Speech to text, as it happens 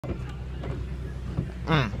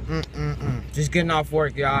Just getting off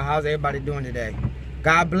work, y'all. How's everybody doing today?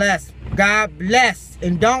 God bless. God bless.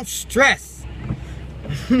 And don't stress.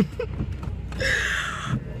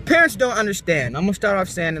 Parents don't understand. I'm going to start off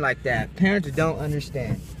saying it like that. Parents don't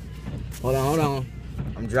understand. Hold on.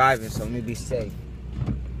 I'm driving, so let me be safe.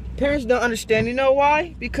 Parents don't understand. You know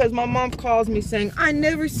why? Because my mom calls me saying, I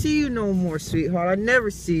never see you no more, sweetheart. I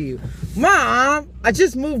never see you. Mom, I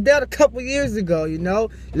just moved out a couple years ago, you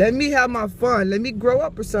know. Let me have my fun. Let me grow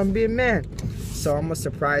up or something, be a man. So I'm going to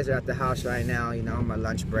surprise her at the house right now, you know, on my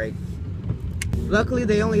lunch break. Luckily,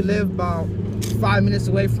 they only live about 5 minutes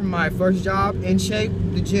away from my first job, In Shape,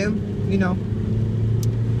 the gym, you know.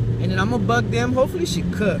 And then I'm going to bug them. Hopefully she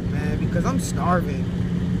cook, man, because I'm starving.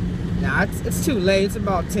 Nah, it's too late. It's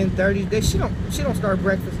about 10:30. She don't start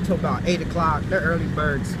breakfast until about 8 o'clock. They're early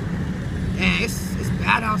birds. And it's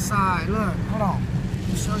bad outside. Look, hold on. Let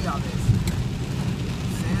me show y'all this.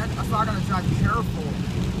 See, that's why I gotta drive careful.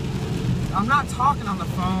 I'm not talking on the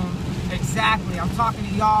phone exactly. I'm talking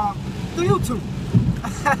to y'all through YouTube.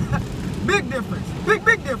 Big difference. Big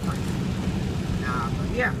difference. Nah, but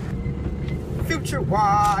yeah.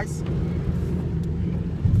 Future-wise.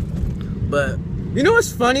 But you know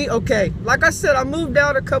what's funny? Okay, like I said, I moved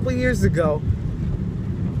out a couple years ago.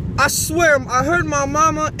 I swear, I heard my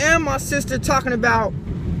mama and my sister talking about,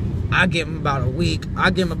 I give him about a week,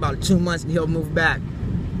 I give him about 2 months and he'll move back.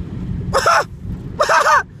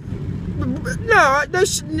 No,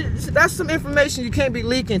 that's some information you can't be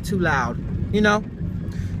leaking too loud, you know?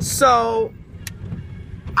 So,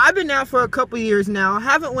 I've been out for a couple years now. I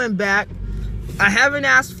haven't went back. I haven't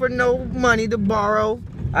asked for no money to borrow.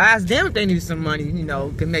 I asked them if they needed some money, you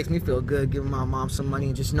know, it makes me feel good giving my mom some money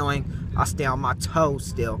and just knowing I stay on my toes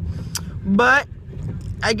still. But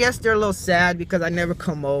I guess they're a little sad because I never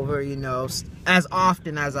come over, you know, as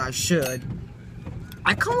often as I should.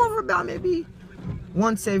 I come over about maybe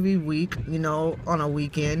once every week, you know, on a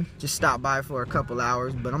weekend. Just stop by for a couple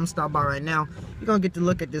hours. But I'm going to stop by right now. You're going to get to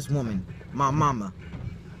look at this woman, my mama.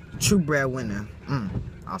 True breadwinner.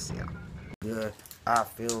 I'll see y'all. Good. I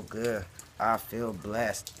feel good. I feel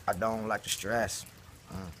blessed. I don't like the stress.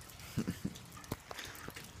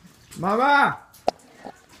 Mama!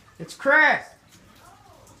 It's Chris!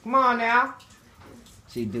 Come on now.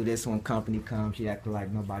 She do this when company comes. She act like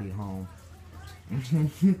nobody home. I'm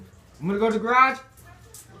gonna go to the garage.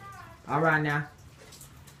 Alright now.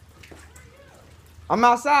 I'm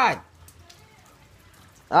outside.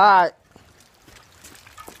 Alright.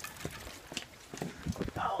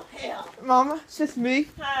 Oh, hell. Mama, it's just me.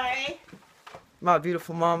 Hi. My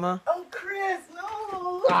beautiful mama. Oh, Chris,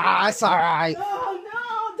 no. Ah, it's alright. Oh,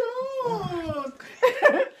 no, don't.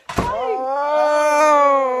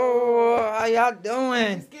 Oh, how y'all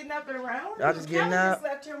doing? Just getting up and around. Y'all just getting up?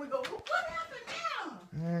 Just left here and we go, what happened now?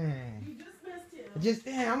 Man. You just missed him. Just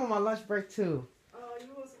damn, I'm on my lunch break too. Oh, you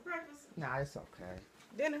want some breakfast? Nah, it's okay.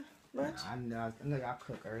 Dinner? Lunch? Nah, I know y'all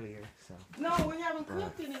cook earlier, so. No, we haven't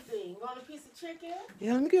cooked anything. Want a piece of chicken?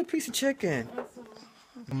 Yeah, let me get a piece of chicken.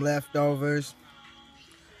 Some Some leftovers.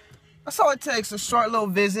 That's all it takes, a short little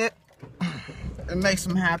visit. It makes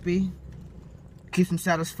them happy. Keeps them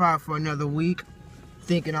satisfied for another week.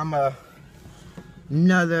 Thinking I'm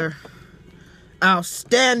another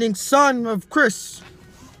outstanding son of Chris.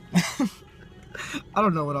 I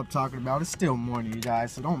don't know what I'm talking about. It's still morning, you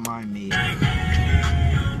guys, so don't mind me.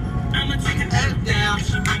 I'ma take a head down.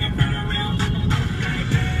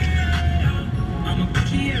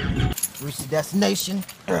 Reach the destination.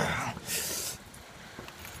 Let's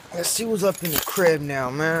see what's up in the crib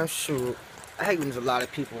now, man. Shoot. I hate when there's a lot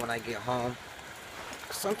of people when I get home.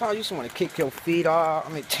 Sometimes you just want to kick your feet off.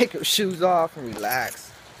 I mean, take your shoes off and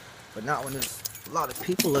relax. But not when there's a lot of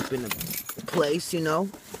people up in the place, you know.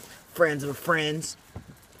 Friends of friends.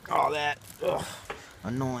 All that. Ugh.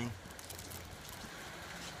 Annoying.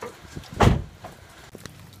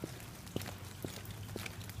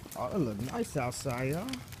 Oh, it look nice outside, y'all.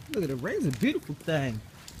 Look at the rain's a beautiful thing.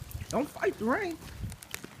 Don't fight the rain.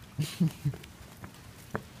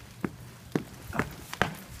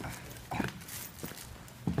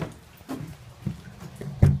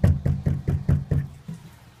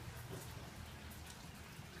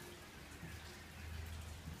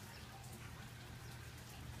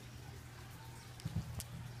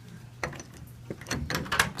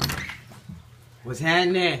 What's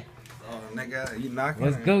happening? Oh, nigga, you knocking?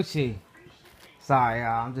 What's Gucci? Sorry,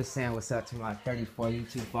 y'all. I'm just saying what's up to my 34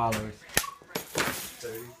 YouTube followers.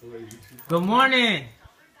 34 YouTube. Good morning.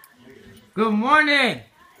 Good morning.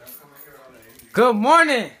 Good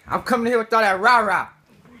morning. I'm coming here with all that rah-rah.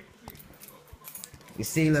 You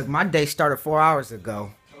see, look, my day started 4 hours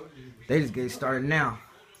ago. They just getting started now.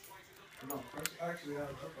 No, that's actually how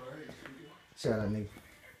it's up already. Shut up, nigga.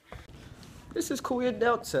 This is Career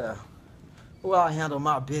Delta. Well, I handle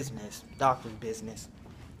my business, doctor's business.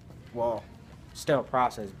 Well, sterile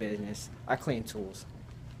process business. I clean tools.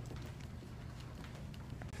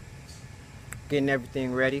 Getting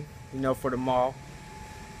everything ready, you know, for the mall.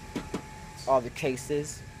 All the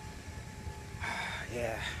cases.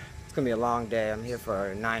 Yeah, it's gonna be a long day. I'm here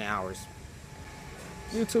for 9 hours.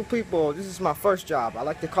 You two people, this is my first job. I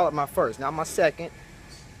like to call it my first, not my second.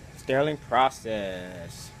 Steriling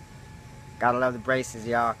process. Gotta love the braces,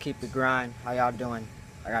 y'all. Keep the grind. How y'all doing?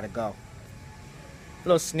 I gotta go. A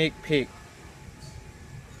little sneak peek.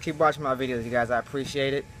 Keep watching my videos, you guys. I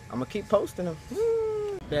appreciate it. I'm gonna keep posting them.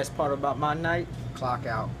 Woo! Best part about my night, clock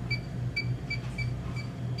out.